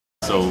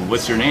So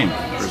what's your name,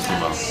 first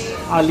of all?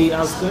 Ali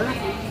Asghar.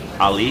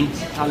 Ali?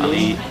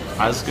 Ali.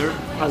 Asghar?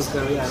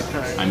 Asghar, yeah,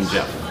 correct. I'm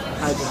Jeff.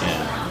 Hi, Jeff.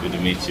 Yeah, good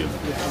to meet you.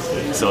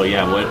 So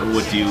yeah,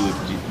 what do you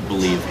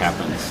believe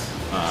happens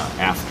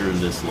after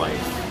this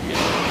life?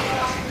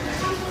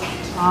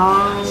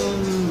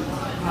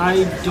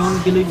 I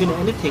don't believe in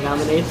anything. I'm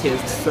an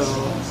atheist, so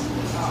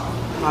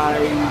I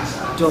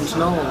don't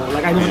know.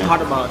 Like, I never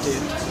thought about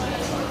it.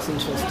 It's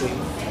interesting.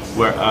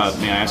 Where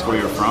may I ask where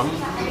you're from?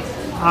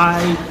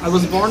 I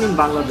was born in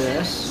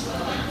Bangladesh,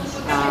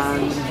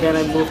 and then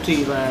I moved to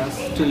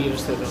US 2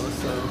 years ago.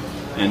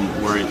 And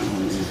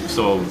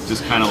so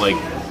just kind of like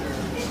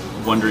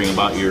wondering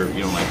about your,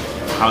 like,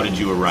 how did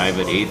you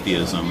arrive at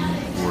atheism?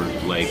 Or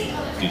like,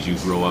 did you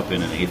grow up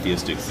in an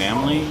atheistic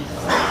family?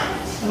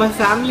 My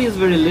family is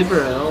very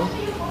liberal.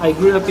 I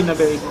grew up in a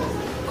very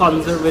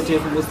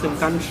conservative Muslim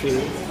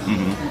country,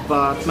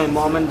 but my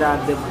mom and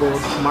dad, they're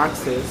both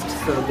Marxist,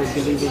 so they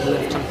believe in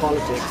left-hand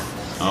politics,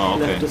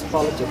 leftist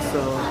politics.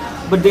 So,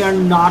 but they are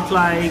not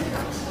like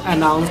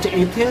announced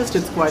atheist.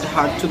 It's quite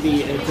hard to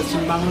be atheist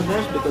in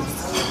Bangladesh because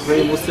it's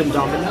very Muslim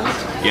dominant.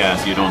 Yeah,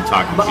 so you don't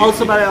talk. But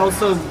I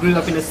also grew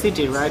up in a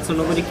city, right? So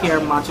nobody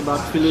cared much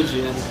about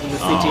religion in the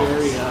city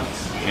area.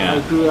 Yeah.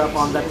 I grew up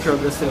on that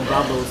progressive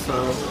bubble, so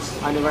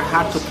I never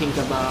had to think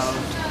about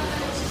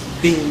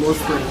being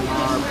Muslim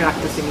or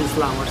practicing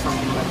Islam or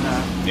something like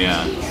that.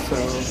 Yeah.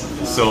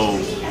 So,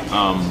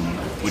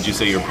 would you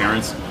say your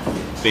parents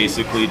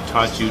basically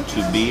taught you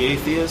to be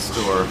atheist,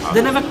 or how?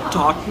 They never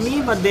taught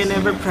me, but they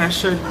never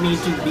pressured me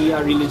to be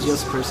a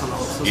religious person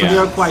also. So they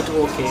are quite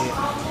okay.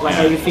 Like,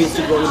 I refused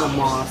to go to the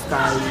mosque.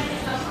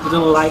 I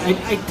don't like.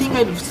 I think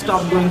I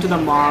stopped going to the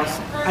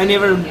mosque. I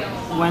never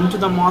went to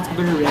the mosque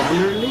very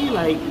regularly,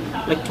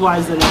 like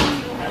twice a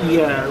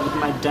year with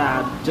my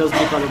dad, just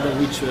because of the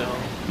ritual.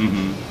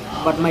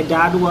 But my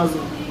dad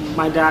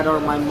or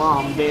my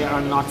mom, they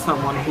are not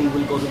someone who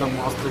will go to the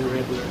mosque very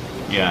regularly.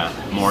 Yeah,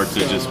 more to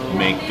just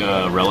make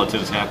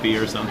relatives happy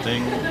or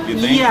something, you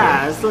think?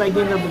 Yeah, it's like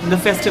in the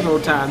festival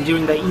time,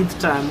 during the Eid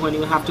time, when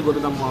you have to go to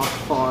the mosque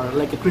for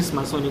like a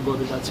Christmas, when you go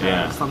to the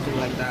church, something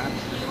like that.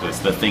 It's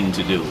the thing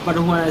to do. But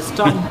when I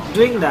stopped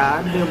doing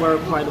that, they were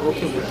quite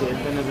okay with it.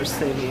 They never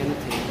say me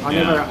anything. Or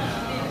never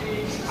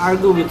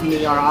argue with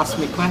me or ask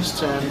me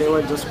questions. They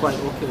were just quite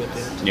okay with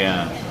it.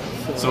 Yeah.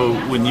 So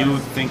when you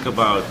think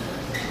about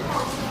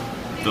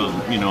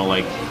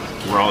like,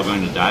 we're all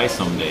going to die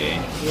someday.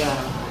 Yeah.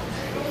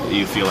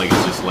 You feel like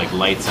it's just like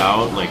lights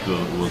out, like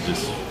we'll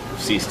just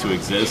cease to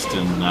exist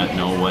and not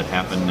know what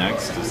happened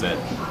next? Is that?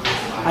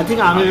 I think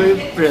I'm a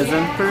very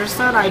present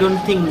person. I don't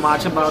think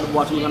much about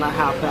what will gonna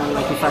happen,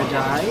 like if I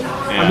die.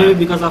 Or maybe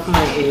because of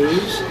my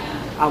age,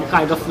 I'm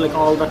kind of like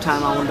all the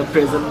time I'm on the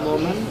present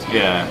moment.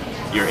 Yeah.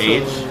 Your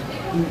age?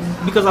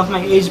 Because of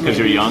my age. Because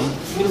you're young?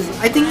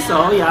 I think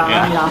so,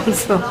 I'm young.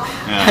 So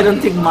I don't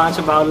think much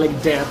about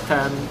like death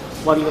and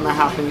what will gonna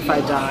happen if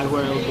I die,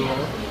 where I'll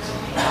go.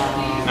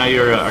 Now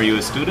are you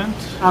a student?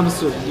 I'm a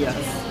student, yes.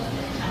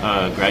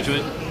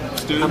 Graduate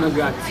student? I'm a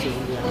grad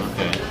student, yes.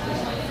 Okay.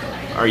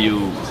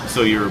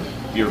 So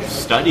you're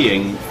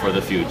studying for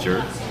the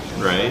future,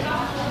 right?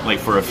 Like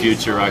for a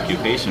future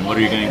occupation. What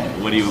are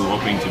you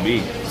hoping to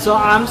be? So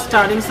I'm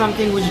studying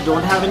something which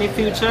don't have any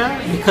future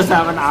because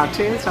I'm an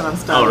artist and I'm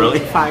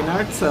studying fine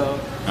art. So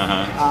I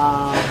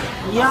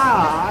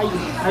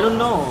don't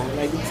know.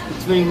 Like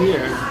it's very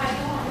weird.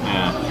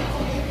 Yeah.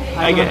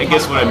 I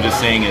guess what I'm just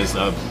saying is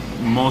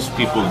most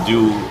people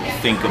do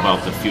think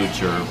about the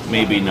future,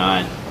 maybe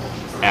not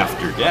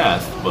after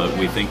death, but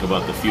we think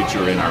about the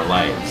future in our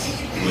lives.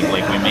 We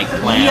make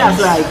plans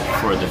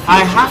for the future.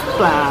 I have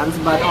plans,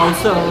 but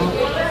also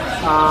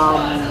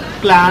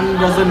plan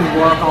doesn't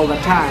work all the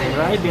time,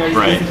 right? There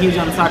is a huge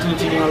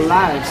uncertainty in your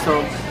life.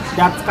 So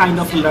that's kind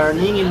of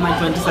learning. In my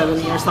 27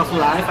 years of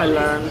life, I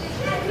learned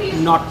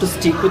not to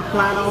stick with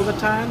plan all the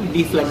time,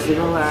 be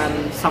flexible,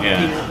 and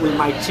something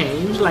might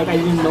change. Like I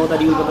didn't know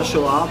that you were going to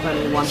show up and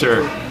you wanted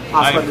to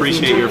ask I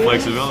appreciate your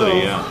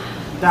flexibility,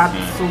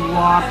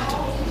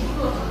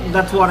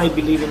 That's what I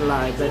believe in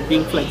life, that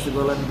being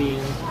flexible and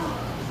being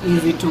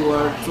easy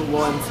towards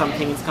when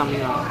something is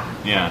coming up.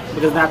 Yeah.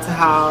 Because that's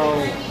how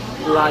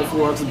life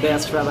works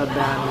best rather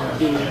than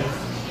being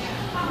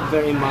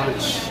very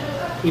much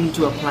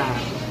into a plan.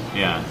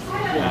 Yeah.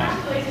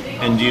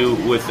 And you,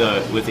 with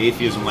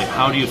atheism, like,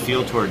 how do you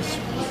feel towards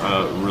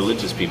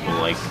religious people?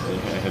 Like,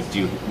 do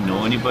you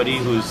know anybody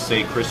who's,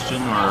 say,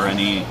 Christian or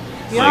any?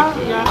 Like,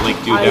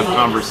 do you have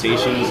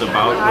conversations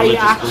about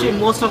religious belief?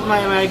 Most of my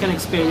American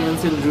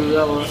experience in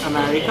rural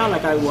America,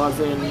 like I was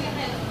in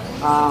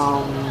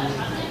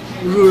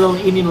rural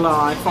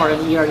Illinois for a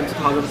year in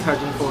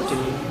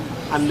 2013-14.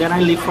 And then I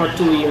lived for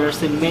 2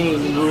 years in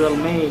Maine, in rural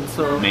Maine.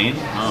 So Maine?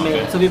 Oh,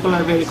 okay. So people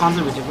are very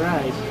conservative,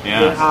 right? Yeah.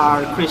 They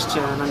are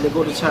Christian and they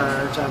go to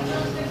church and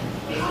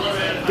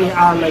they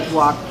are like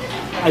what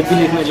I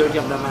believe majority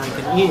of the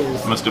American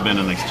is. Must have been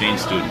an exchange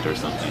student or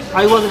something.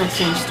 I was an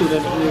exchange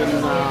student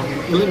in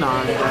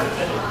Illinois, but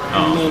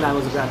in Maine I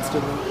was a grad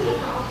student.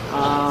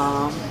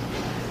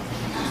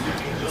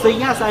 So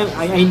yes,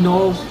 I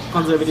know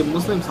conservative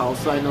Muslims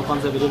also. I know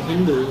conservative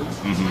Hindus.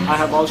 I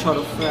have all sort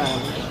of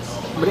friends.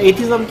 But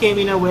atheism came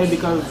in a way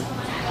because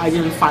I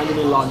didn't find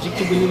any logic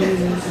to believe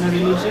in a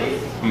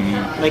religion.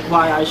 Like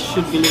why I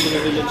should believe in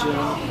a religion.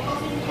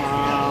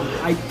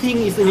 I think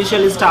it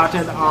initially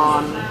started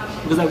on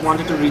because I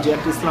wanted to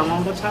reject Islam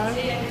all the time.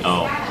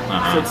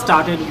 So it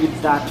started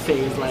with that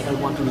phase, like I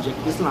want to reject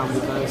Islam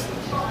because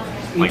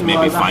like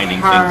maybe finding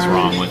things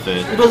wrong with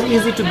it. It was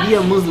easy to be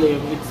a Muslim.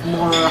 It's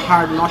more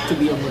hard not to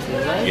be a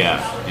Muslim, right?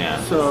 Yeah.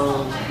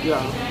 So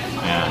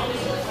yeah,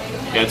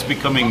 it's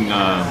becoming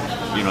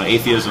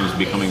atheism is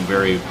becoming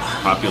very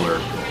popular,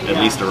 at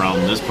least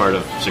around this part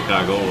of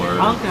Chicago, or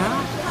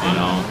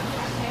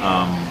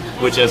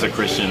which as a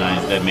Christian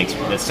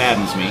that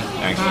saddens me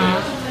actually.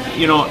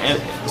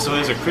 So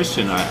as a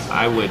Christian,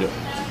 I would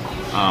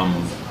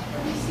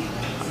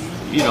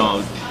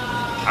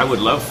I would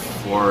love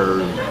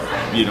for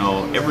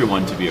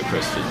everyone to be a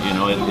Christian.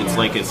 It's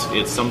like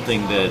it's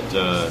something that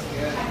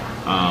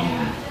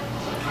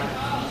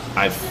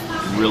I've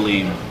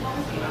really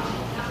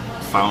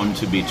found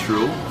to be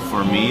true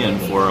for me and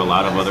for a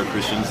lot of other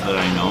Christians that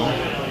I know,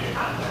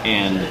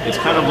 and it's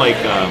kind of like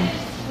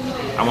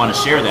I want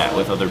to share that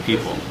with other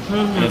people.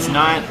 And it's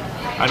not,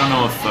 I don't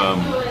know if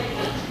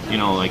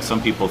like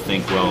some people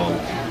think, well,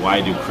 why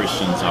do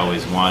Christians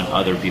always want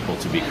other people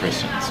to be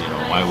Christians?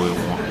 Why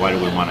do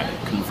we want to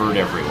convert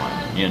everyone?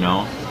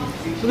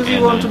 Because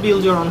you want to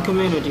build your own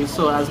community,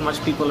 so as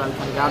much people as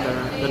can gather,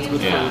 that's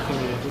good for your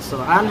community.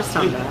 So I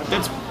understand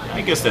that.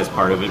 I guess that's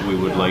part of it. We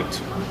would like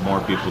more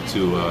people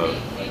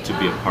to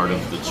be a part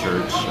of the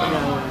church.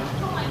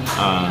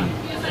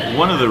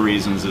 One of the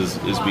reasons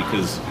is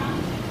because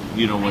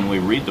when we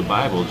read the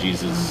Bible,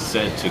 Jesus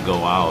said to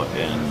go out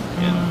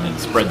and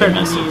spread the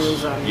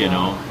message.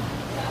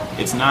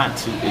 It's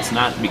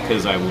not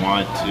because I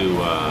want to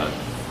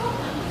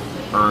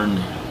earn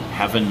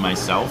heaven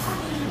myself.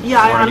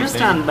 Yeah, I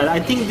understand, but I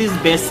think these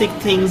basic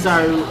things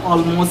are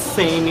almost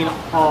same in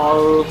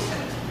all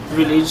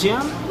religion.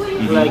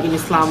 Like in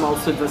Islam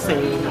also the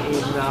same,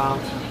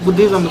 in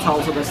Buddhism it's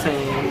also the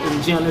same,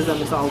 in Jainism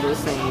it's also the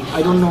same.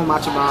 I don't know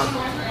much about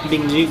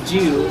being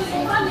Jew,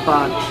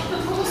 but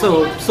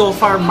so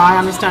far my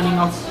understanding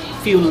of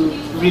few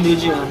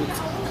religions,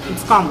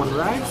 it's common,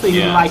 right? So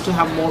you like to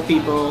have more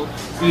people,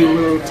 you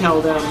will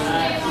tell them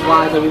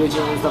why the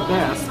religion is the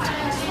best.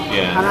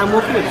 And I'm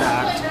okay with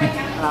that.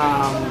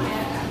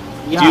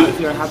 If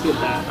you're happy with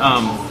that.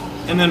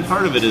 And then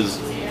part of it is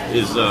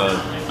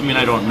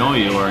I don't know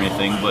you or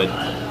anything, but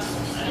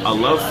a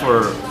love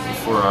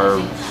for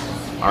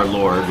our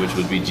Lord, which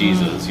would be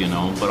Jesus,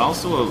 but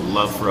also a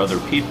love for other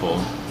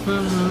people.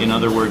 In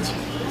other words,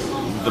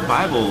 the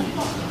Bible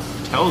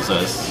tells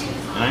us,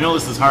 and I know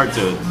this is hard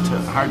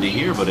to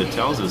hear, but it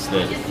tells us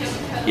that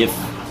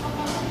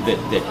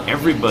that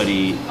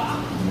everybody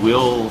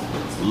will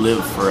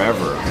live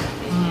forever.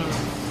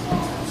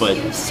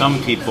 But some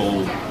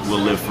people will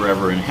live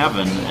forever in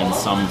heaven and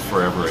some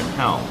forever in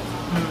hell.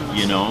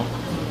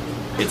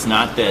 It's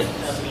not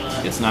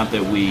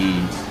that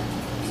we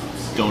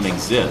don't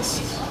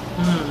exist.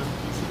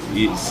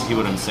 You see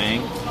what I'm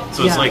saying?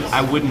 So it's like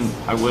I wouldn't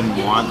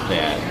want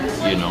that,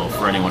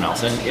 for anyone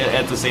else. And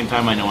at the same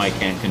time, I know I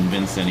can't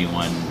convince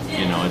anyone.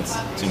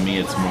 To me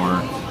it's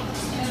more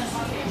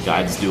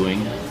God's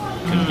doing,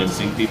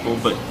 convincing people.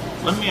 But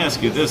let me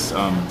ask you this.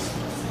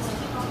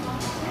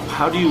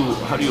 How do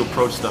you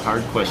approach the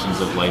hard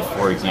questions of life?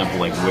 For example,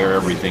 like where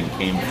everything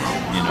came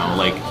from.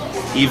 Like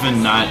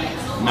even not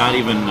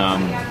even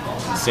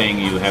saying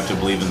you have to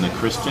believe in the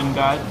Christian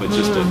God, but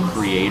just a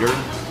creator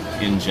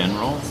in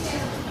general,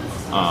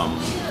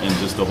 and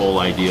just the whole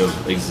idea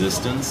of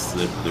existence,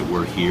 that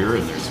we're here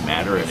and there's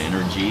matter and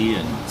energy.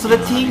 And so the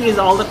thing is,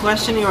 all the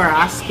question you are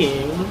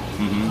asking,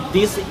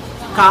 this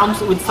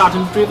comes with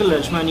certain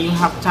privilege when you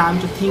have time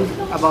to think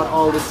about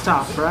all this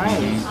stuff,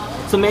 right?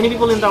 So many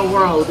people in the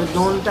world, they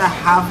don't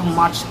have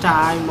much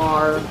time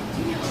or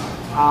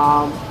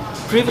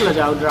privilege,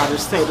 I would rather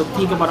say, to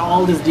think about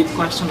all these deep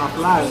questions of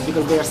life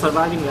because they are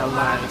surviving their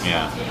life.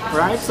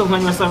 Right? So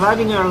when you're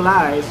surviving your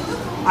life,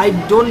 I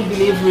don't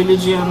believe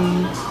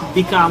religion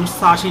becomes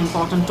such an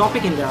important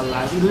topic in their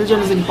life. Religion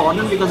is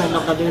important because at the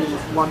end of the day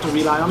they want to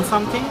rely on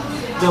something.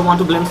 They want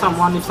to blame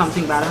someone if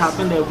something bad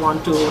happened. They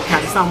want to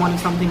thank someone if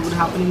something good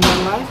happened in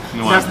their life.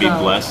 You want to be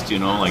blessed,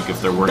 like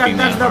if they're working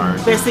that hard.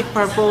 That's the basic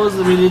purpose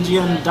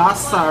religion does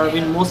serve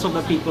in most of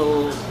the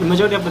people, the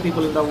majority of the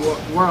people in the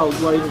world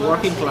who are in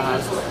working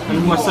class and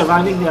who are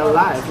surviving their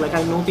life. Like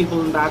I know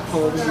people back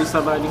home who are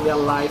surviving their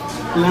life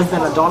less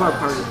than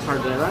 $1 per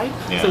day, right?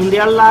 So in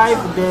their life,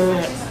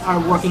 they are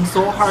working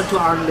so hard to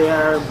earn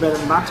their bread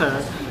and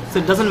butter. So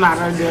it doesn't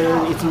matter they're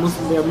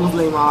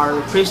Muslim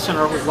or Christian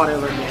or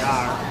whatever they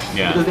are.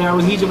 Because there are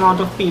a huge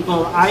amount of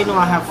people. I know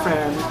I have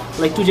friends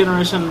like 2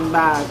 generations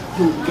back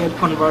who get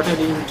converted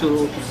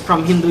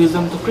from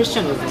Hinduism to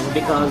Christianism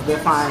because they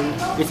find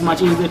it's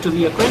much easier to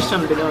be a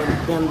Christian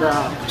than the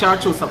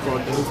church will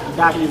support them. It's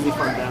that easy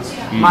for them.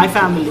 My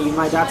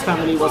dad's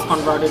family was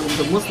converted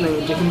into Muslim,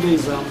 into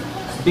Hinduism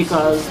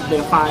because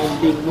they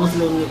find being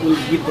Muslim will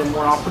give them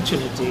more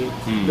opportunity,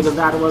 because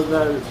that was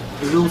the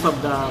rules of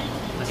the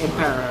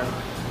emperor.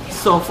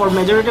 So for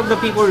majority of the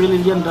people,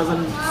 religion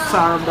doesn't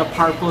serve the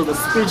purpose, the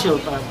spiritual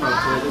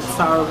purpose. It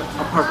serves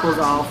a purpose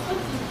of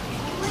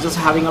just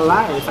having a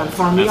life. And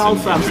for me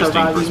also, I'm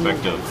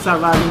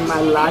surviving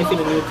my life in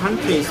a new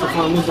country. So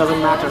for me, it doesn't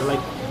matter.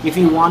 Like, if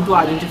you want to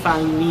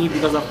identify me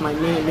because of my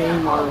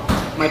name or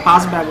my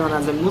past background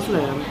as a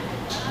Muslim,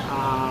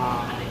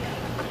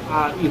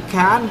 you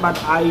can, but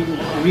I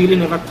really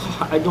never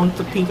I don't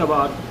think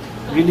about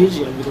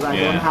religion, because I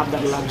don't have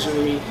that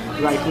luxury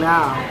right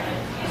now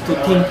to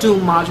think too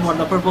much what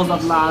the purpose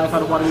of life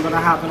and what is going to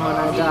happen when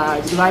I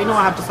die, because I know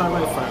I have to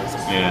survive first.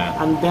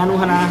 And then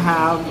when I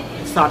have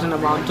a certain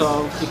amount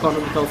of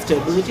economical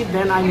stability,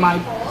 then I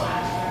might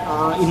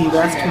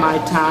invest my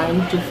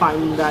time to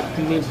find that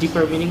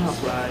deeper meaning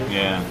of life.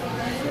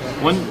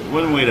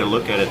 One way to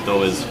look at it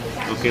though is,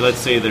 okay, let's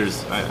say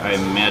there's, I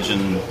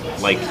imagine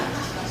like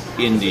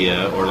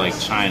India or like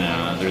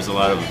China, there's a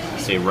lot of,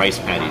 say, rice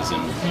paddies in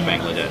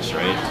Bangladesh,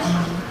 right?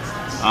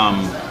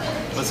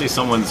 Let's say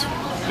someone's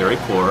very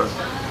poor,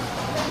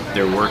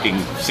 they're working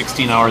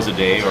 16 hours a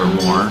day or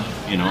more,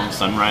 you know,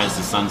 sunrise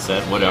to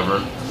sunset, whatever,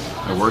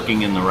 they're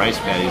working in the rice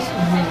paddies.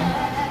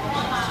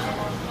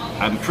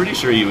 I'm pretty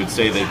sure you would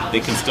say that they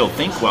can still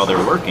think while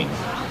they're working.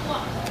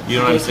 You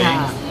know what I'm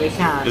saying? They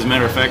can. As a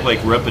matter of fact,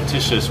 like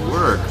repetitious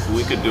work,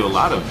 we could do a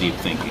lot of deep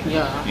thinking,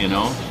 you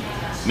know?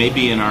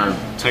 Maybe in our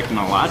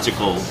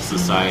technological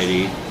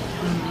society,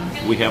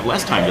 we have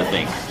less time to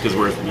think because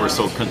we're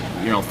so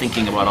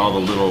thinking about all the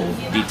little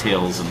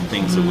details and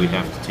things that we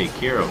have to take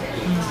care of.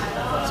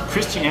 So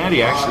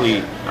Christianity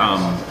actually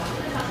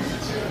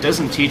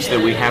doesn't teach that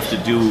we have to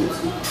do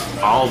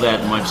all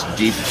that much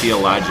deep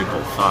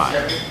theological thought.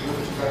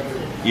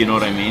 You know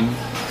what I mean?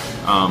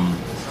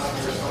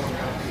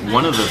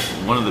 One of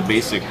the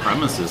basic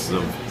premises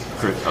of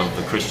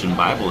the Christian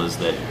Bible is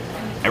that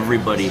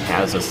everybody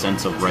has a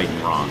sense of right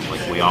and wrong.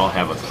 Like, we all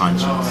have a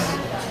conscience,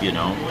 you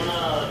know,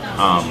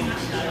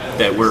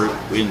 that we're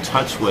in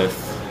touch with,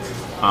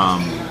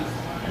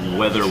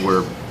 whether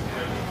we're,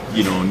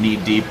 you know, knee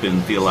deep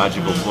in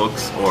theological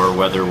books or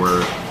whether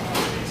we're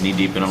knee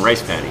deep in a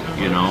rice paddy,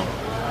 you know.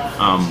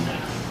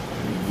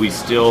 We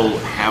still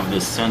have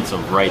this sense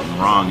of right and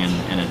wrong,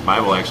 and the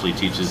Bible actually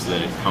teaches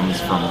that it comes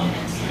from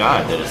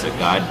God, that it's a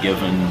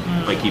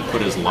God-given, like He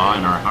put His law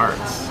in our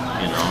hearts,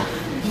 you know.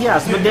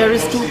 Yes, but there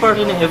is two parts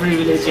in every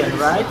religion,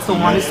 right? So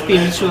one is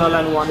spiritual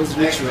and one is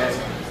ritual.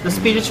 The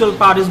spiritual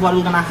part is what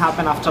is going to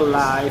happen after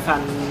life,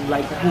 and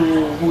like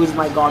who is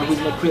my God, who is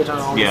my creator,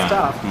 and all this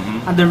stuff.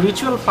 And the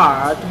ritual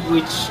part,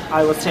 which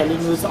I was telling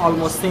you, is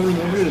almost same in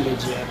every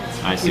religion.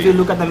 If you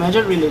look at the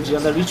major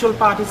religion, the ritual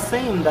part is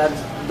same, that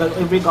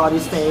every God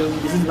is saying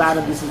this is bad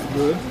and this is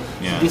good.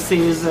 This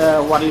is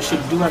what you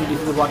should do and this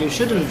is what you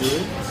shouldn't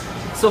do.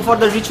 So for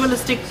the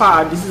ritualistic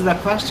part, this is the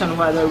question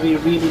whether we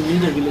really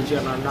need a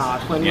religion or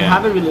not. When you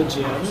have a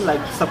religion,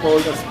 like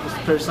suppose a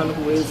person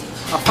who is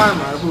a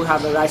farmer who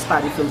have a rice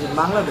paddy field in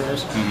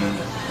Bangladesh,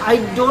 I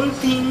don't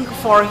think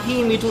for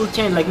him it will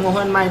change. Like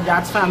when my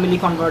dad's family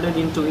converted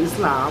into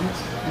Islam,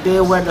 they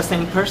were the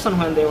same person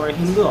when they were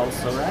Hindu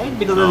also, right?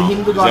 Because the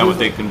Hindu God is that what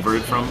they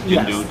converted from?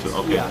 Hindu to,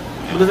 okay.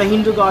 Because the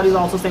Hindu God is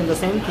also saying the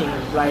same thing,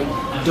 like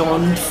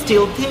don't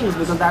steal things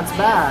because that's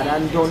bad,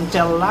 and don't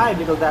tell lie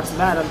because that's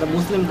bad. And the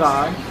Muslim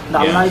God, the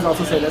Allah is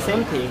also saying the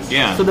same thing.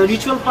 So the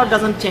ritual part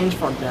doesn't change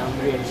for them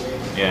really.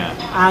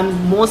 And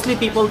mostly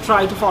people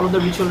try to follow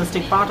the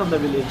ritualistic part of the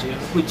religion,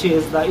 which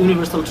is the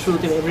universal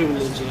truth in every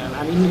religion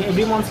and in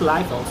everyone's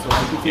life also,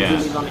 like if you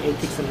believe on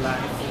ethics in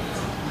life.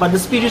 But the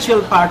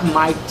spiritual part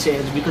might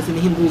change, because in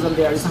Hinduism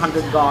there is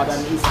 100 God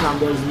and in Islam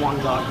there is one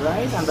God,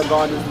 right? And the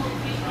God is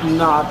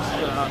not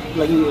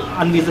like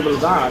invisible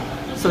God.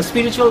 So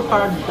spiritual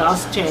part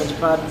does change,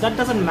 but that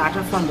doesn't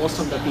matter for most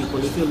of the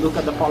people. If you look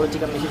at the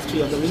political and the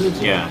history of the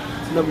religion,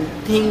 the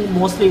thing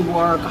mostly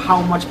work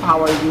how much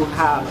power you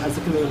have as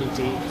a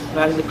community.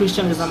 While the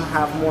Christianism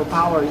have more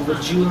power, the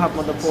Jew have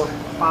more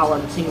power,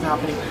 the things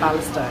happening in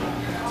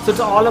Palestine. So it's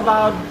all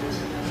about.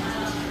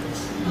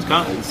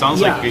 It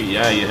sounds like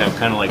you have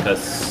kind of like a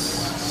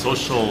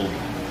social,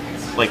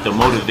 like the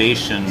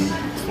motivation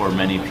for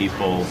many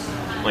people,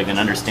 like an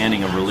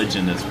understanding of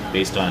religion that's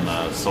based on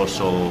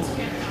social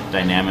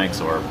dynamics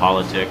or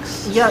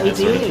politics. It is.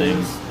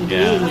 It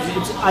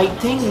is. I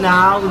think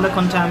now in the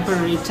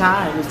contemporary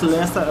time, it's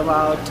less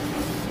about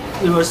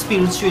your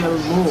spiritual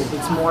move.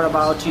 It's more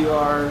about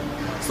your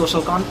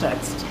social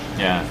context.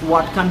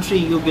 What country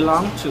you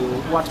belong to,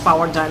 what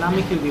power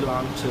dynamic you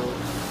belong to.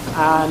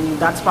 And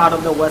that's part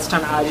of the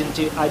Western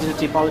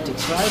identity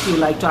politics, right? You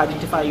like to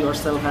identify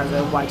yourself as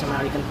a white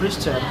American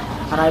Christian,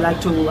 and I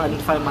like to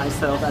identify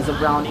myself as a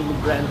brown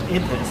immigrant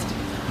atheist.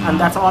 And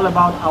that's all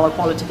about our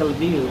political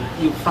view.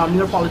 From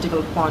your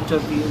political point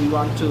of view, you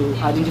want to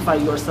identify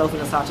yourself in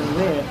a certain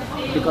way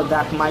because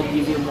that might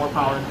give you more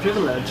power and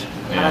privilege.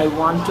 And I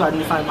want to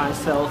identify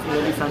myself in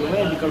a different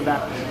way because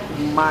that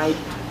might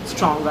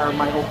stronger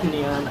my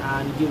opinion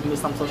and give me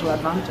some social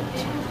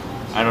advantage.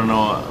 I don't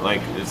know.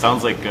 Like it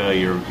sounds like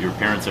your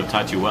parents have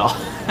taught you well.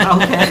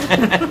 Okay.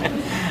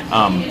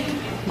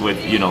 With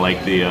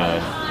like the.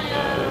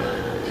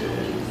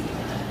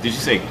 Did you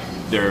say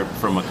they're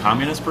from a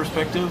communist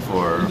perspective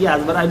or?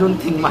 Yes, but I don't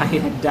think my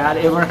dad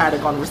ever had a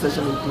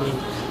conversation with me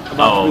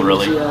about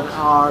religion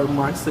or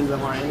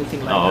Marxism or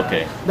anything like that.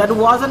 Okay.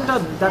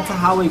 That's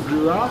how I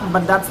grew up,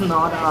 but that's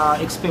not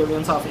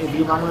experience of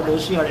every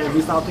Bangladeshi or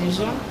every South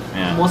Asian.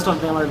 Yeah. Most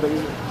of them are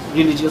very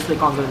religiously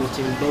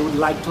conservative. They would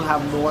like to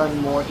have more and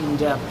more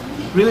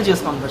in-depth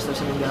religious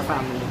conversation in their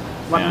family.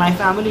 But my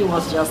family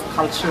was just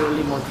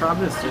culturally more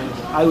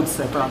progressive, I would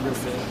say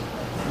progressive,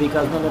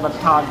 because they never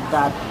thought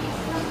that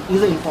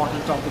is an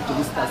important topic to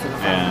discuss in a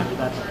family,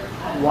 that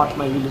what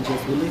my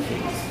religious belief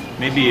is.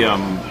 Maybe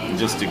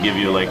just to give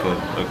you like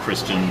a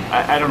Christian,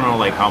 I don't know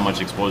like how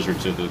much exposure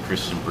to the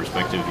Christian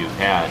perspective you've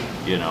had,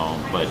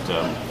 but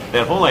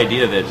that whole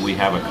idea that we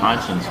have a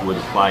conscience would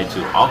apply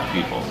to all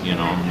people,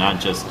 not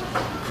just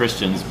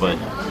Christians, but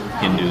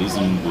Hindus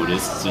and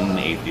Buddhists and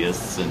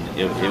atheists, and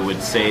it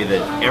would say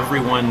that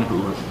everyone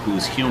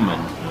who's human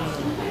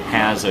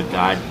has a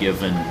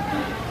God-given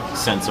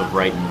sense of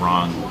right and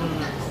wrong,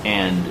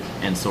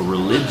 and so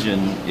religion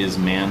is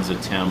man's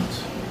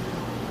attempt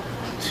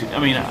to,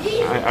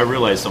 I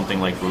realize something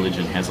like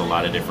religion has a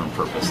lot of different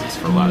purposes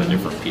for a lot of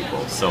different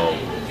people, so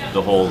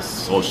the whole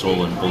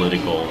social and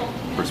political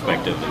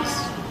perspective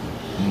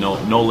is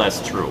no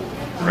less true,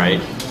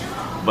 right?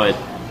 But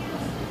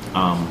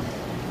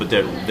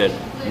that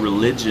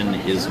religion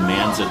is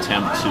man's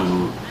attempt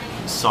to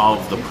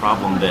solve the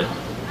problem that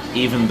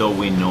even though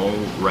we know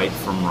right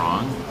from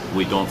wrong,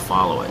 we don't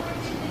follow it.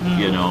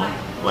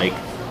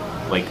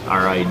 Like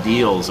our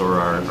ideals or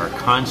our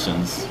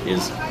conscience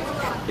is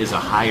a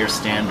higher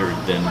standard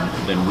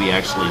than we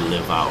actually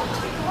live out.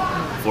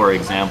 For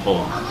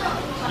example,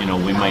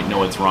 we might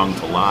know it's wrong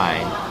to lie,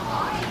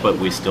 but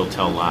we still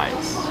tell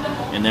lies,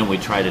 and then we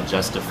try to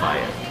justify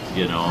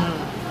it,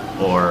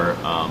 or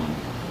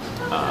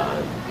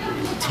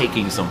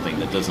taking something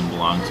that doesn't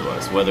belong to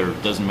us, whether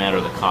it doesn't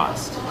matter the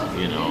cost,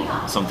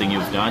 something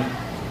you've done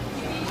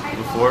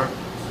before.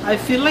 I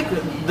feel like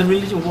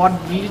what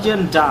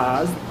religion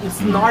does,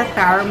 it's not a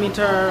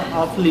parameter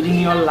of living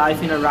your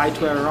life in a right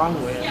way or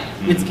wrong way.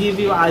 It's give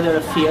you either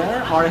a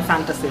fear or a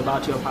fantasy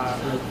about your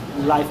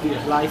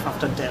life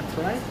after death,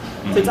 right?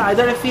 So it's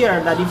either a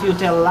fear that if you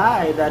tell a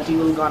lie that you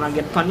will gonna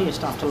get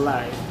punished after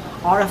life,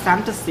 or a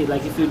fantasy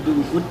like if you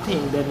do good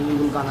thing then you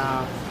will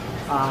gonna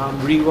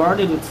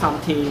rewarded with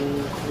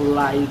something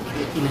like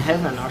in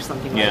heaven or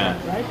something like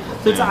that, right?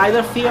 So it's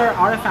either fear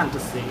or a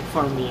fantasy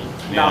for me.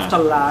 The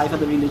afterlife or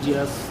the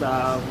religious,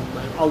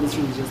 all this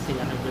religious thing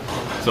and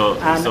everything. So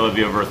have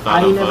you ever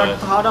thought I never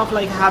thought of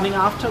like having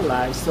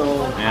afterlife. So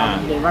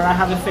never I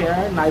have a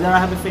fear, neither I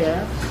have a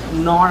fear,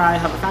 nor I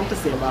have a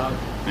fantasy about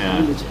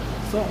religion.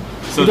 So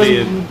it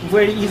was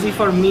very easy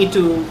for me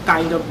to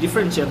kind of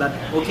differentiate that,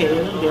 okay,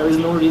 there is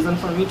no reason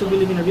for me to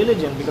believe in a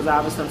religion because I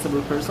am a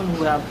sensible person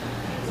who have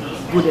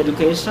good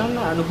education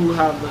and who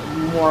have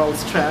moral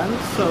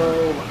strength, so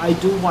I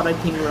do what I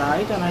think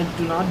right and I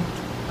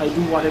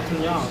do what I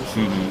think wrong.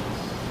 Mm-hmm.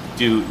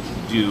 Do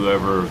you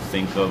ever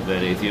think of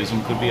that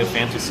atheism could be a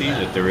fantasy,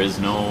 that there is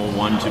no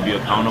one to be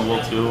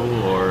accountable to,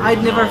 or I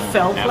never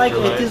felt like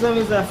atheism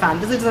is a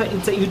fantasy.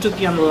 It's a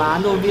utopian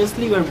land.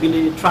 Obviously, we're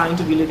trying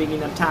to be living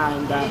in a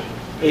time that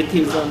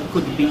atheism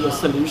could be a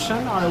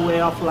solution or a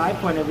way of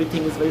life when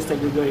everything is very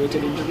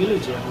segregated into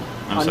religion.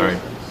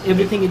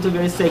 Everything is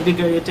very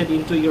segregated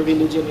into your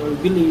religion, your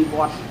belief,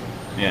 what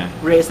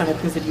race and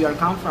ethnicity you are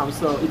come from.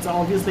 So it's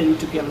obviously a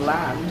utopian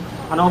land,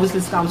 and obviously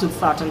it comes with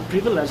certain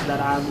privilege that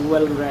I'm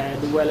well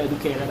read, well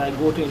educated, I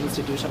go to an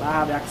institution, I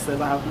have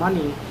access, I have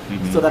money,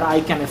 so that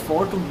I can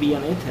afford to be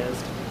an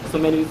atheist. So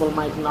many people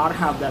might not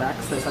have that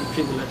access and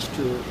privilege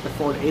to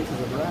afford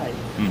atheism, right?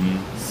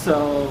 Mm-hmm.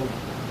 So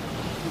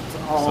it's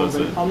all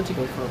very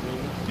political for me.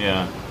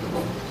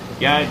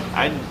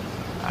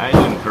 I'd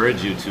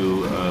encourage you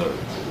to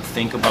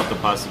think about the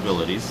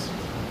possibilities.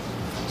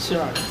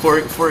 Sure.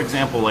 For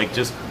example, like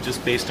just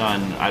based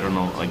on, I don't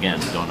know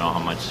how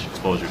much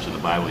exposure to the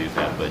Bible you've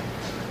had, but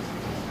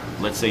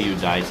let's say you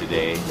die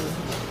today,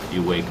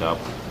 you wake up,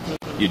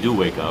 you do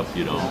wake up,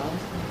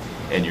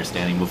 and you're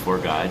standing before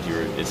God,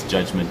 it's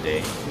Judgment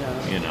Day,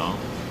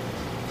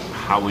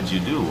 how would you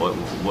do?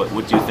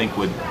 What do you think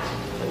would,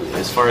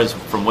 as far as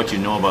from what you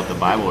know about the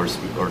Bible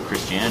or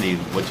Christianity,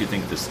 what do you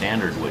think the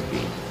standard would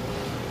be?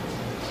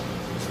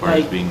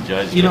 Like being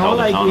judged, we all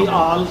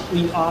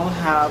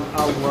have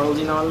a world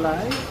in our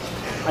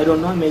life. I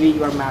don't know, maybe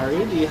you are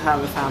married, you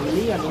have a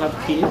family and you have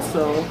kids,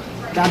 so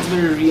that's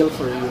very real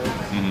for you,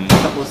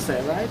 suppose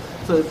say, right?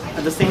 So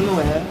at the same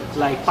way,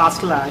 like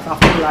past life,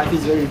 after life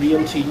is very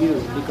real to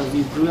you because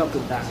you grew up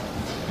with that.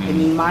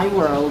 And in my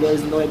world, there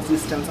is no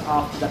existence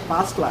of that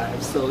past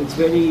life, so it's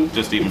very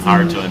just even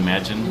hard to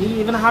imagine.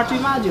 Even hard to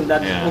imagine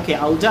that. Okay,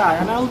 I'll die,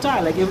 and I'll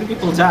die like every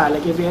people die,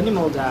 like every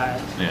animal die.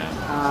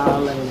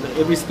 Like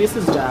every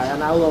species die,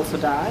 and I will also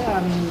die,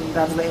 and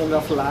that's the end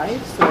of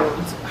life. So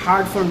it's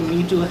hard for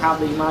me to have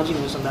the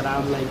imagination that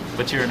I'm like.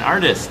 But you're an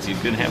artist. You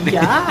could have.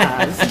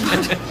 Yes.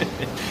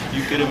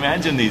 You could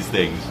imagine these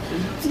things.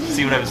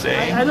 See what I'm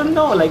saying? I don't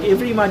know. Like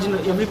every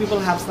people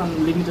have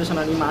some limitation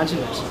on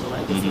imagination.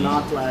 Like it's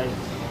not like,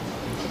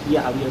 we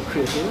are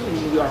creative,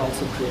 and you are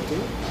also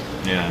creative.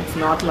 Yeah. It's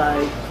not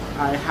like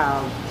I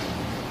have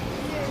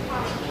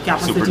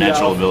capacity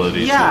supernatural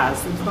ability.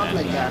 Yes, it's not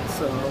like that.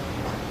 So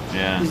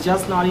it's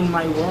just not in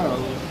my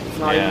world. It's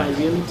not in my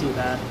reality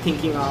that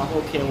thinking of,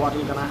 okay, what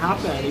is gonna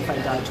happen if I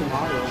die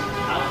tomorrow?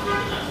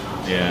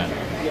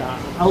 Yeah,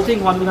 I'll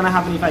think what is gonna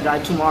happen if I die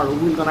tomorrow.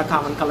 Who's gonna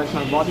come and collect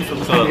my body from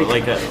so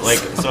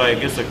so I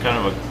guess a kind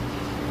of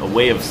a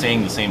way of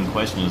saying the same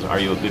question is, are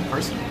you a good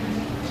person?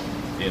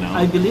 You know,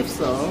 I believe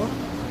so.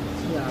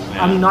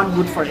 Yeah. I'm not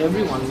good for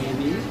everyone,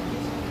 maybe,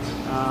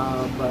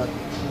 but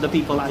the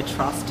people I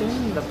trust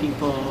in, the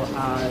people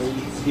I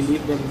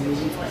believe they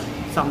mean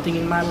something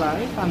in my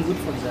life, I'm good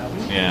for them.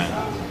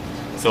 Yeah.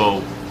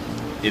 So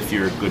if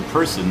you're a good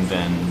person,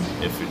 then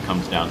if it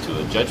comes down to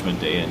a judgment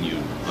day and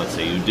let's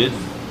say you did,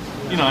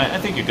 I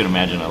think you can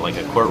imagine like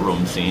a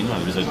courtroom scene.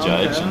 There's a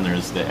judge and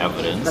there's the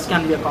evidence. That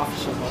can be a coffee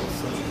shop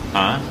also.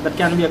 Huh? That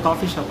can be a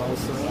coffee shop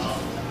also.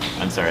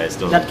 I'm sorry,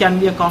 That can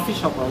be a coffee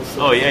shop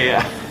also. Oh,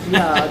 yeah.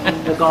 Yeah,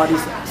 the God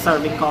is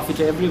serving coffee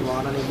to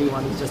everyone, and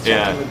everyone is just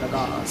chatting with the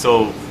God.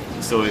 So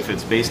if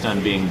it's based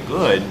on being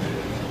good,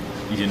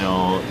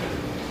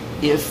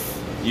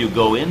 if you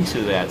go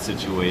into that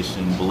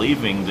situation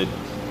believing that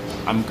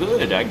I'm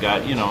good, I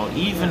got,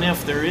 even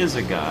if there is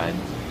a God,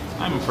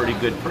 I'm a pretty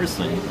good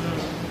person,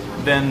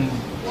 then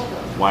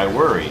why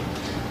worry?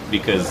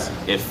 Because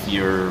if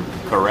you're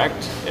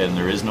correct and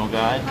there is no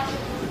God,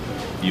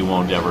 you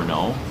won't ever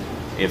know.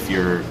 If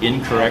you're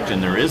incorrect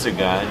and there is a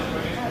God,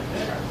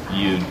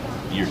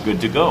 you're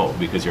good to go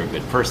because you're a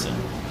good person.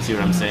 See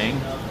what I'm saying?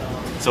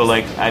 So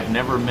like, I've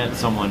never met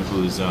someone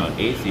who's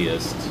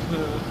atheist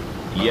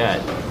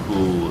yet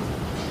who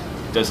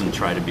doesn't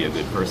try to be a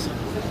good person.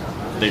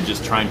 They're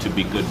just trying to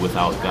be good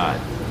without God.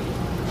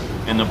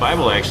 And the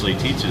Bible actually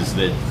teaches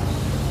that,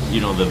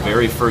 the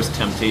very first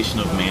temptation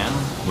of man,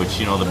 which,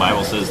 the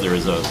Bible says there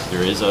is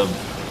a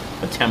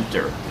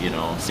tempter,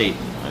 Satan.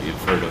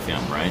 You've heard of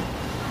him, right?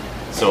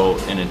 So,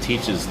 and it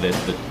teaches that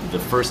the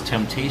first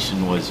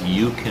temptation was,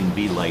 you can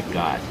be like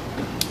God.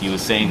 He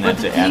was saying that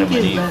to Adam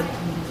and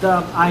Eve.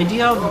 The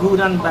idea of good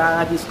and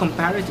bad is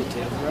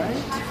comparative,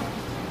 right?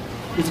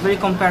 It's very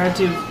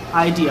comparative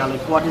idea,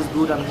 like what is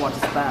good and what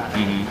is bad.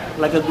 Mm-hmm.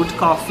 Like a good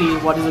coffee,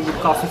 what is a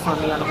good coffee for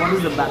me and what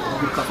is a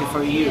good coffee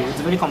for you?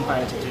 It's very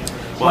comparative.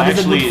 Well, what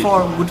is a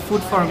good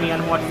food for me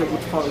and what is a good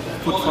food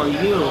for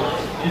you?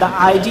 The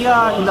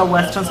idea in the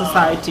Western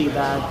society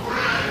that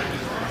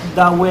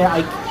the way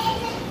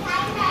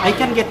I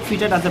can get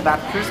treated as a bad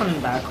person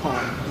back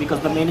home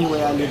because the many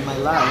way I live my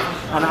life,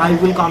 and I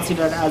will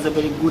consider it as a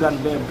very good and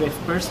very brave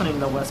person in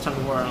the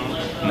Western world,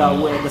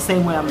 the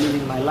same way I'm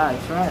living my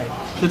life, right?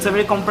 So it's a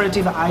very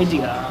comparative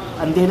idea,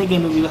 and then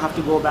again we have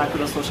to go back to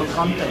the social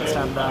context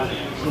and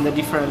in the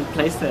different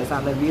places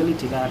and the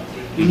reality that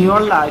in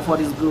your life what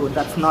is good,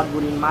 that's not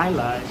good in my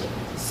life.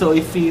 So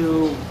if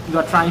you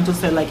are trying to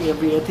say like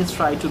every atheist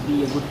try to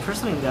be a good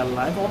person in their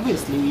life,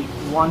 obviously we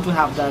want to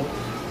have that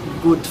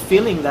good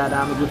feeling that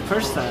I'm a good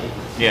person.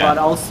 Yeah. But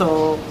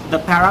also the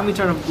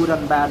parameter of good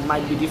and bad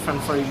might be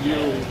different for you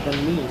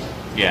than me.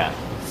 Yeah.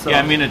 So,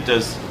 I mean it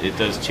does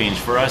change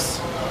for us.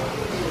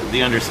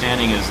 The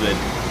understanding is that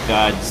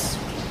God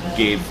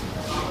gave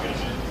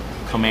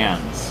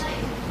commands,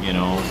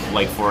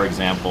 like for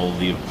example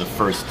the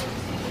first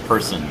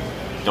person,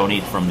 don't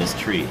eat from this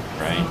tree,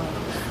 right?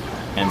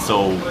 And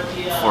so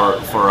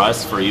for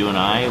us, for you and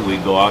I, we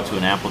go out to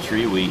an apple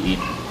tree, we eat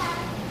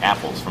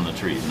apples from the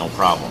tree, no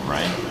problem,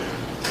 right?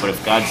 But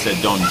if God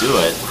said don't do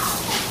it,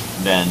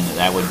 then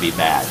that would be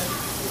bad.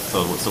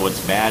 So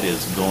what's bad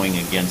is going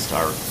against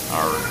our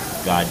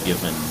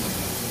God-given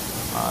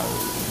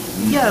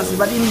yes,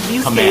 but in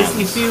this commands.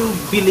 Case, if you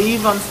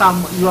believe on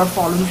you are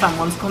following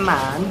someone's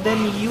command,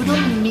 then you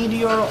don't need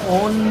your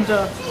own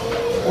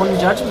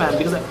judgment,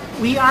 because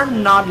we are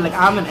not like,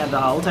 I'm an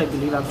adult, I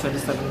believe I'm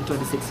 27,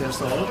 26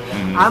 years old.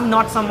 Mm-hmm. I'm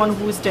not someone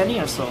who is 10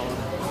 years old.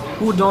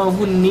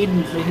 Who need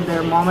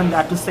their mom and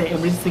dad to say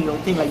every single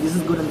thing, like this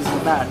is good and this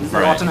is bad. This is a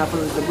rotten apple,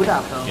 this is a good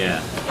apple.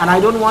 Yeah. And I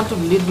don't want to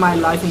live my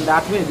life in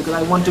that way because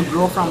I want to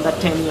grow from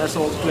that 10 years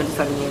old to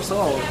 27 years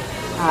old.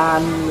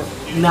 And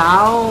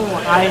now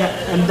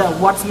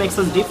what makes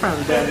us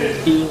different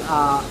than being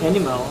an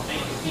animal,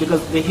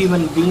 because the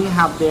human being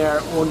have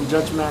their own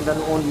judgment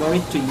and own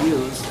merit to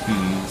use.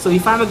 Mm-hmm. So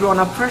if I'm a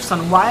grown-up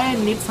person, why I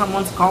need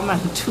someone's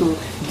comment to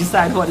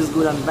decide what is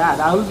good and bad?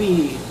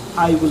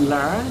 I will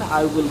learn,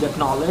 I will get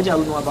knowledge, I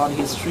will know about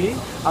history,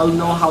 I will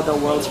know how the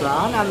world's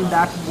run, and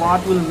that's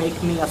what will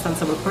make me a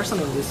sensible person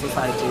in this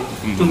society,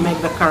 to make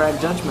the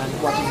correct judgment,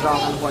 what is wrong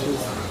and what is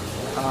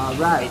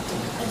right.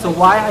 So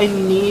why I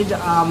need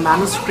a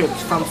manuscript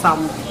from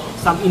some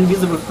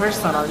invisible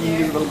person or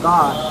invisible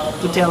God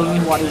to tell me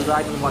what is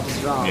right and what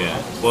is wrong?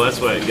 Yeah. Well, that's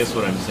what I guess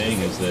what I'm saying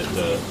is that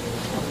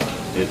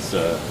it's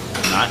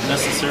not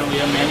necessarily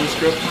a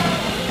manuscript.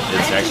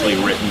 It's actually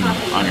written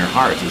on your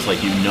heart. It's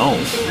like you know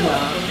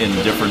in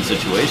different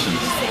situations.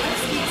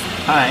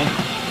 Hi.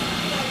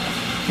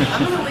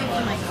 I'm gonna wait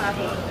for my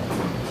coffee.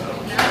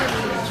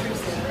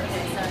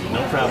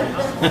 No problem.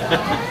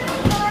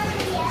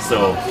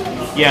 So,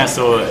 yeah.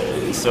 So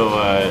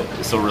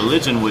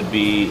religion would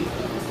be,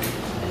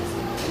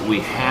 we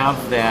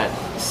have that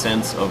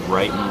sense of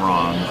right and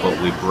wrong, but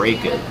we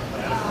break it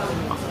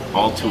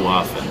all too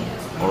often,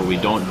 or we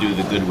don't do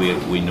the good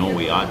we know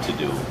we ought to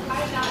do.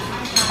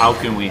 How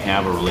can we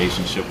have a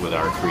relationship with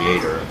our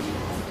Creator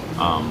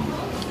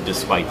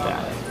despite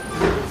that?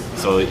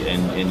 So,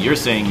 and you're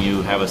saying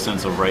you have a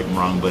sense of right and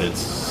wrong, but it's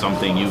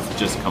something you've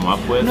just come up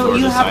with? No, or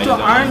you have to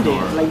decided earn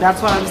on, it. Like, that's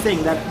what I'm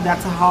saying.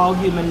 That's how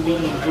human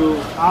beings grew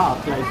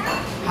up. Like,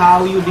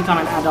 how you become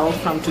an adult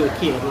from to a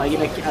kid. Like,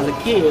 as a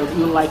kid,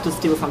 you like to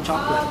steal some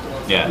chocolate.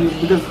 Yeah.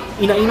 Because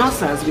in an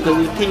innocence, because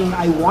you think,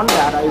 I want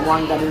that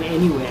in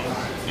any way.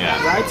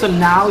 Yeah. Right? So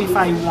now if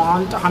I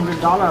want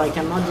 $100, I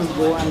cannot just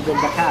go and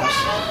get the cash.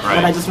 Right.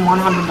 But I just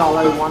want $100,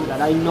 I want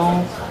that. I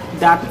know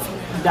that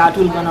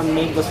will gonna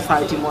make the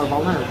society more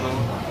vulnerable.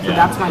 So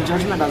that's my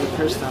judgment as a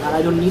person, and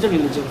I don't need a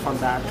religion for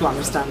that to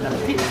understand that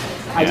thing.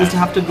 I just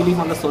have to believe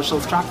on the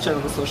social structure,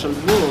 on the social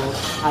rule,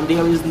 and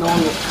there is no,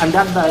 and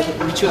that's the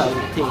ritual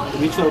thing, the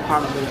ritual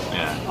part of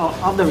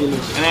the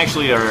religion. And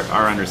actually,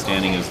 our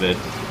understanding is that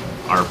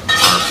our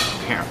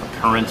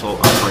parental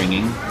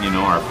upbringing,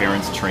 our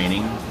parents'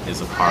 training,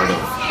 is a part of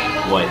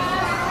what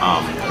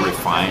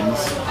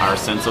refines our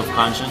sense of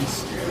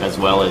conscience, as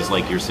well as,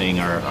 like you're saying,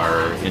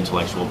 our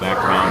intellectual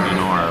background,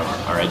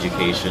 our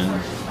education,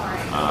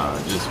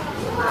 just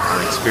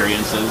our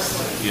experiences.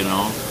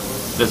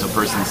 Does a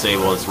person say,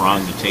 well, it's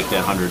wrong to take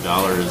that $100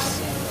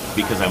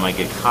 because I might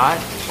get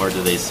caught, or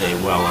do they say,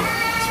 well,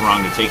 it's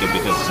wrong to take it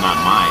because it's not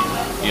mine?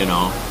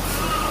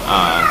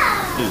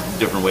 There's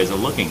different ways of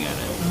looking at it.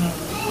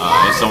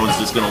 If someone's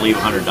just going to leave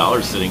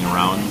 $100 sitting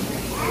around,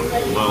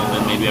 well,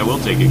 then maybe I will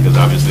take it because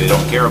obviously they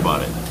don't care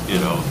about it.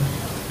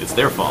 It's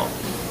their fault.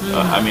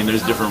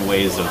 There's different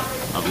ways of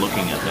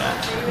looking at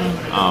that.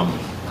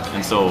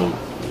 And so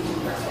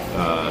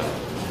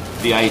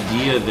the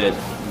idea that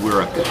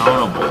we're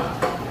accountable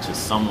to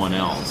someone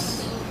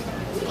else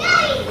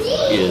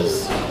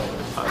is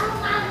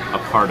a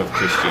part of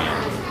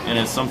Christianity. And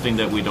it's something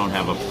that we don't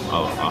have a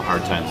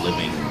hard time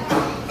living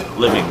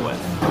with,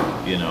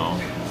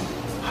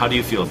 How do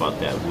you feel about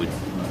that?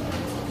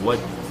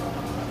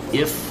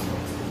 If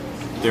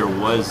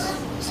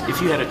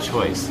you had a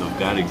choice of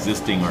God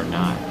existing or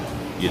not,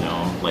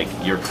 like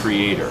your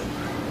Creator,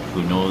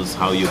 who knows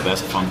how you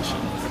best function,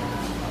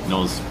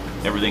 knows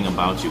everything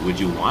about you, would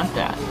you want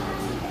that?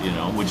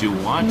 Would you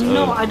want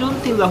No, I don't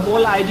think the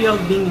whole idea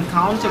of being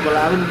accountable.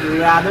 I would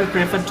rather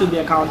prefer to be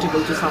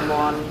accountable to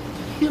someone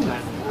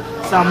human,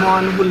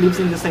 someone who lives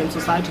in the same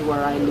society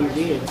where I live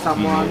in,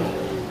 someone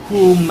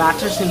who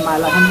matters in my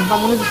life, and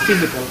someone who is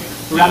physical,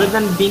 rather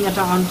than being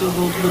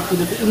accountable to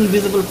the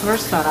invisible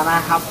person, and I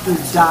have to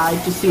die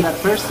to see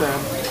that person,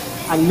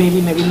 and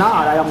maybe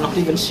not, I am not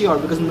even sure,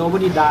 because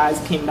nobody dies,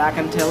 came back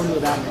and tell me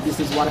that this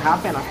is what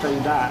happened after you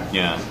died.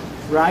 Yeah.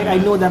 Right? I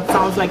know that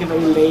sounds like a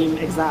very lame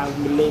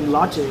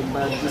logic,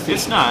 but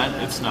it's not.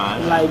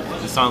 Like,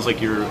 it sounds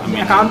like you're.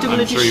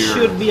 Accountability I'm sure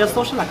should be a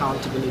social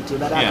accountability.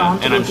 That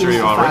accountability and I'm sure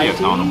you're already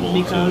accountable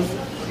because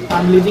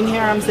I'm living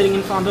here. I'm sitting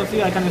in front of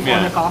you. I can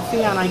afford a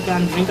coffee, and I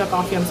can drink a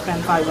coffee and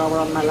spend 5 hours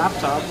on my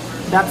laptop.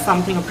 That's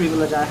something, a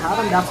privilege I have,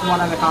 and that's what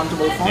I'm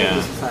accountable for in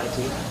this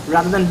society.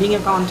 Rather than being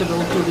accountable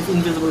to this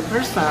invisible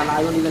person,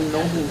 I don't even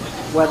know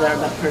whether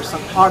that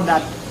person or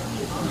that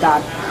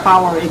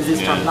power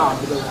exists or not.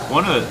 Because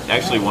one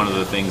of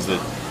the things that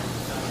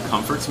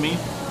comforts me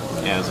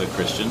as a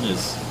Christian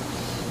is,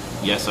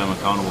 yes, I'm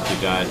accountable to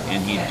God,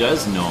 and He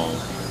does know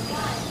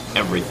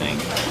everything.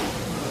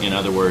 In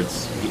other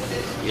words,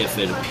 if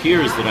it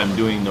appears that I'm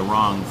doing the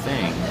wrong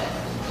thing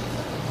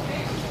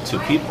to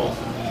people,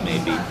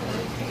 maybe,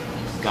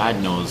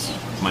 God knows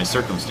my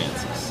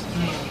circumstances,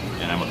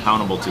 and I'm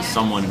accountable to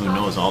someone who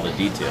knows all the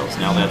details.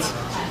 Now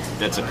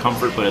that's a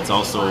comfort, but it's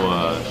also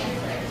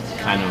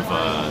kind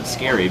of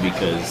scary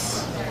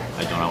because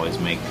I don't always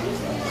make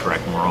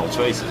correct moral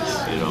choices.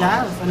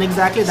 Yes, and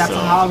exactly that's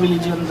how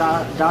religion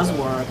does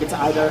work. It's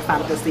either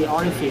fantasy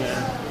or a fear.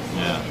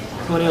 Yeah.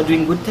 When you're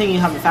doing good thing, you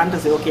have a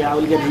fantasy. Okay, I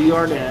will get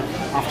rewarded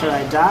after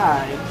I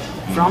die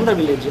from the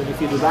religion. If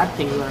you do bad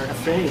thing, you are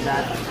afraid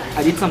that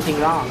I did something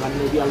wrong and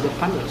maybe I'll get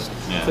punished.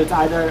 Yeah. So it's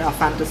either a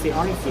fantasy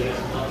or a fear.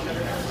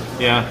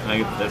 Yeah,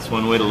 that's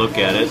one way to look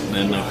at it. And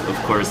then, of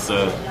course,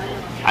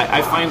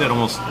 I find that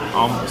almost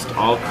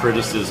all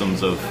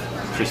criticisms of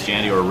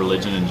Christianity or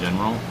religion in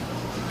general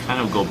kind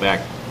of go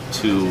back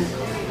to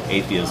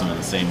atheism in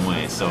the same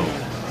way. So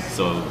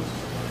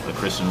a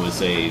Christian would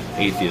say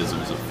atheism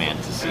is a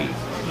fantasy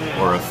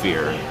or a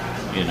fear.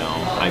 You know,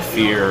 I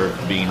fear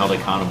being held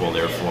accountable.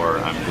 Therefore,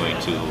 I'm going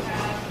to,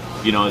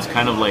 you know, it's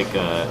kind of like,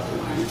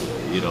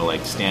 you know,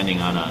 like standing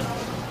on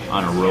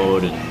a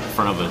road in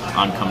front of an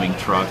oncoming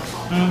truck,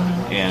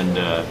 and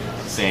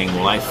saying,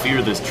 well, I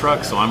fear this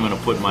truck, so I'm going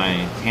to put my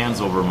hands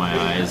over my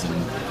eyes and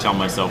tell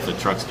myself that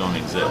trucks don't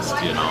exist,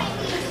 you know.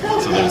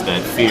 So there's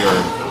that fear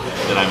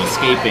that I'm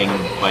escaping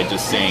by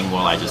just saying,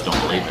 well, I just don't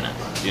believe in it,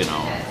 you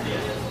know.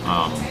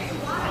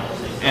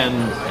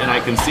 And I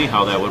can see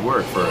how that would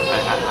work for,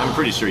 I'm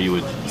pretty sure you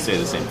would say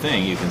the same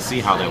thing. You can see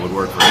how that would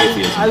work for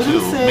atheism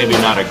too. Maybe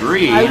not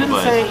agree, I wouldn't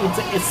but say it's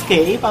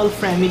escape. I'll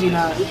frame it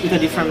with a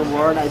different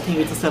word. I think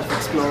it's a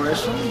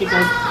self-exploration,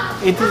 because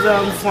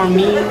atheism, for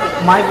me,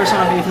 my version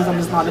of atheism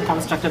is not a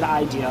constructed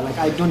idea. Like,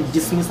 I don't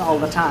dismiss all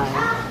the time,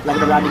 like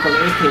the radical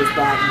atheist,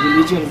 that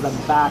religion is a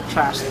bad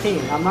trash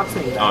thing. I'm not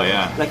saying that. Oh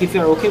yeah. Like, if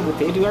you're okay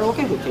with it, you are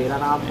okay with it,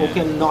 and I'm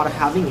okay not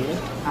having it,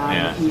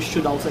 and you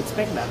should also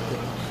expect that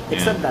thing.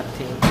 Accept that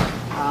thing.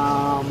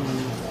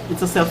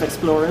 It's a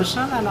self-exploration,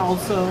 and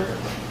also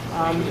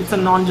it's a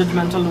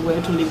non-judgmental way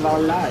to live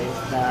our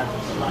life. That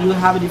you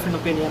have a different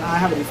opinion, I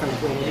have a different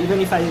opinion. Even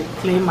if I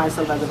claim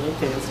myself as an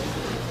atheist,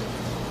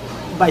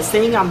 by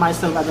saying I'm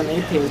myself as an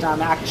atheist,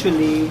 I'm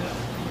actually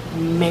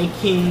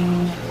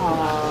making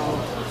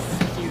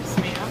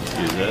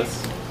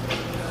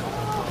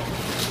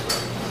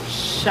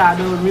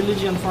shadow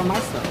religion for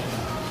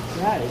myself,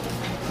 right?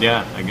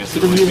 Yeah, I guess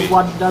it Because would be.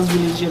 what does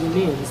religion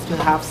means? To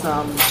have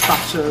some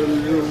structural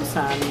rules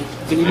and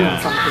believe in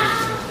something.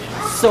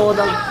 So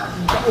the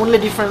only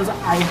difference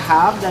I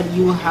have, that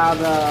you have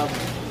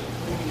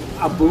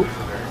a book,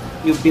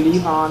 you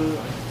believe on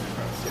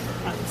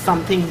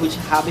something which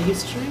have a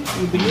history,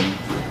 you believe,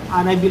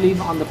 and I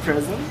believe on the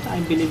present, I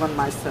believe on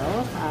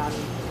myself and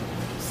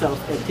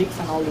self-ethics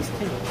and all these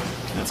things.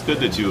 It's good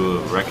that you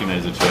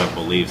recognize that you have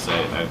beliefs.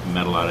 I've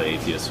met a lot of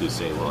atheists who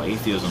say, well,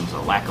 atheism's a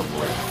lack of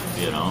belief,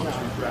 you know?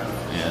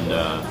 And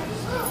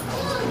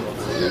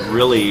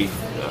really,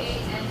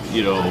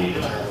 you know,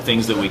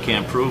 things that we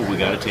can't prove, we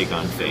got to take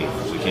on faith.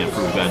 We can't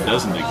prove God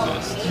doesn't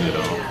exist, you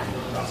know?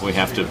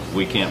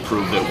 We can't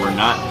prove that we're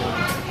not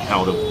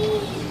held,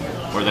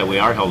 or that we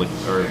are held,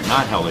 or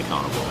not held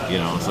accountable, you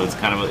know? So it's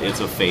kind of,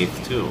 it's a faith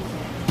too.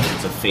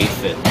 It's a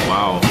faith that,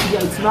 wow,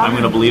 I'm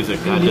going to believe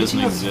that God doesn't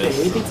exist.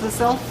 Faith, it's a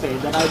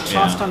self-faith, that I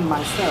trust on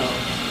myself.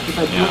 If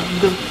I do,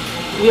 because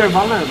we are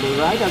vulnerable,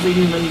 right? As a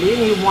human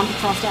being, you want to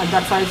trust, and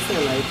that's why I say,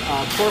 like,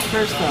 poor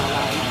person,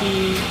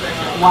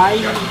 why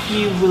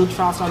he will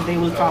trust or they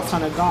will trust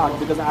on a God?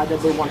 Because either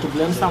they want to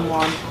blame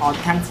someone or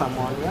thank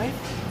someone, right?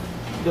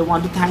 They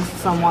want to thank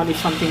someone if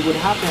something good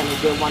happened.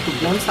 If they want to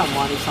blame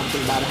someone if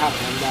something bad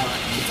happened, that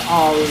it's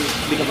all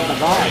because of the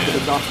God,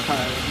 because God's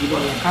giving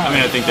me a card. I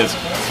mean, I think that's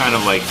kind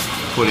of like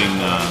putting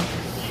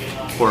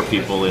poor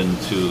people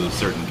into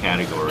certain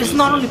categories. It's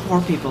not only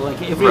poor people,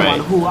 like everyone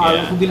who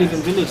believe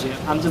in religion.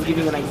 I'm just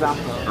giving an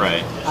example.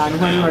 Right.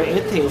 And when you are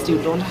atheist, you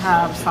don't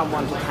have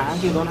someone to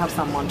thank, you don't have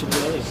someone to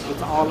blame.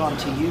 It's all on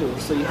to you.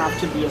 So you have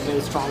to be a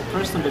very strong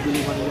person to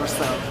believe in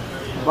yourself.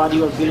 But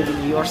you are believing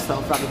in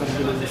yourself rather than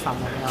believing in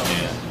someone else.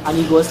 Yeah. And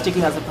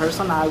egoistically as a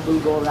person, I will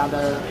go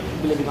rather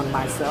believing on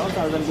myself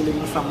rather than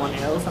believing someone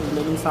else and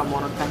blaming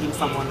someone or thanking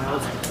someone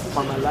else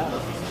for my life.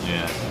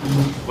 Yeah.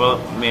 Well,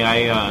 may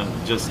I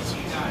just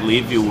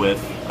leave you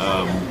with,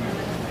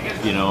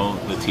 you know,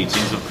 the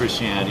teachings of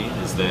Christianity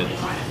is that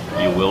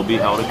you will be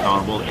held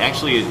accountable.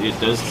 Actually, it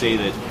does say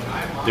that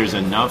there's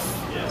enough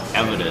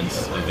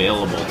evidence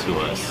available to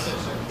us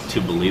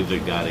to believe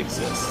that God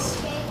exists.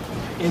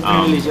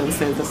 Every religion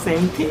says the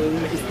same thing.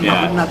 It's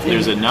nothing.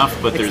 There's enough,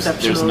 but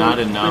there's not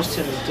enough.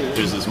 Christianity.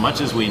 There's as much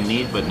as we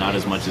need, but not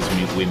as much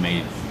as we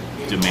may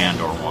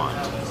demand or want.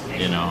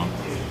 You know,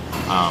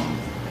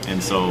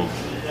 and so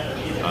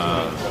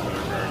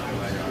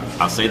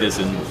I'll say this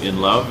in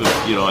love.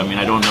 You know, I mean,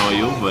 I don't know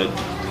you, but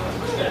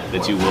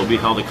that you will be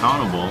held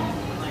accountable,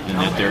 and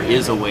that there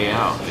is a way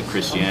out. That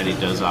Christianity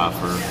does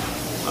offer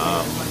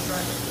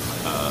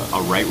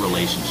a right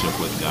relationship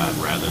with God,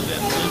 rather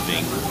than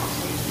living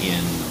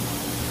in,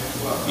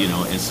 you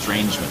know,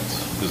 estrangement,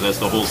 because that's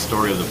the whole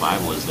story of the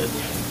Bible, is that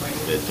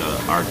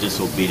our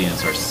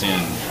disobedience, our sin,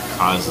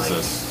 causes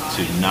us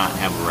to not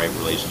have a right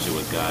relationship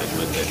with God,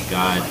 but that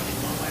God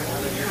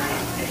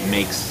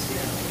makes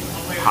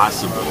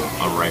possible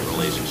a right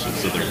relationship,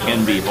 so there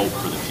can be hope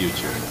for the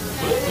future.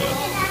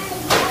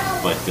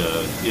 But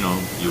you know,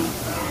 you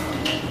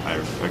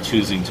are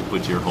choosing to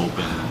put your hope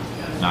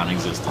in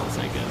non-existence,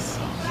 I guess.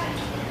 So.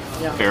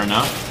 Yeah. Fair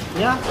enough?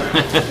 Yeah.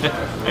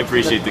 I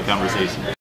appreciate the conversation.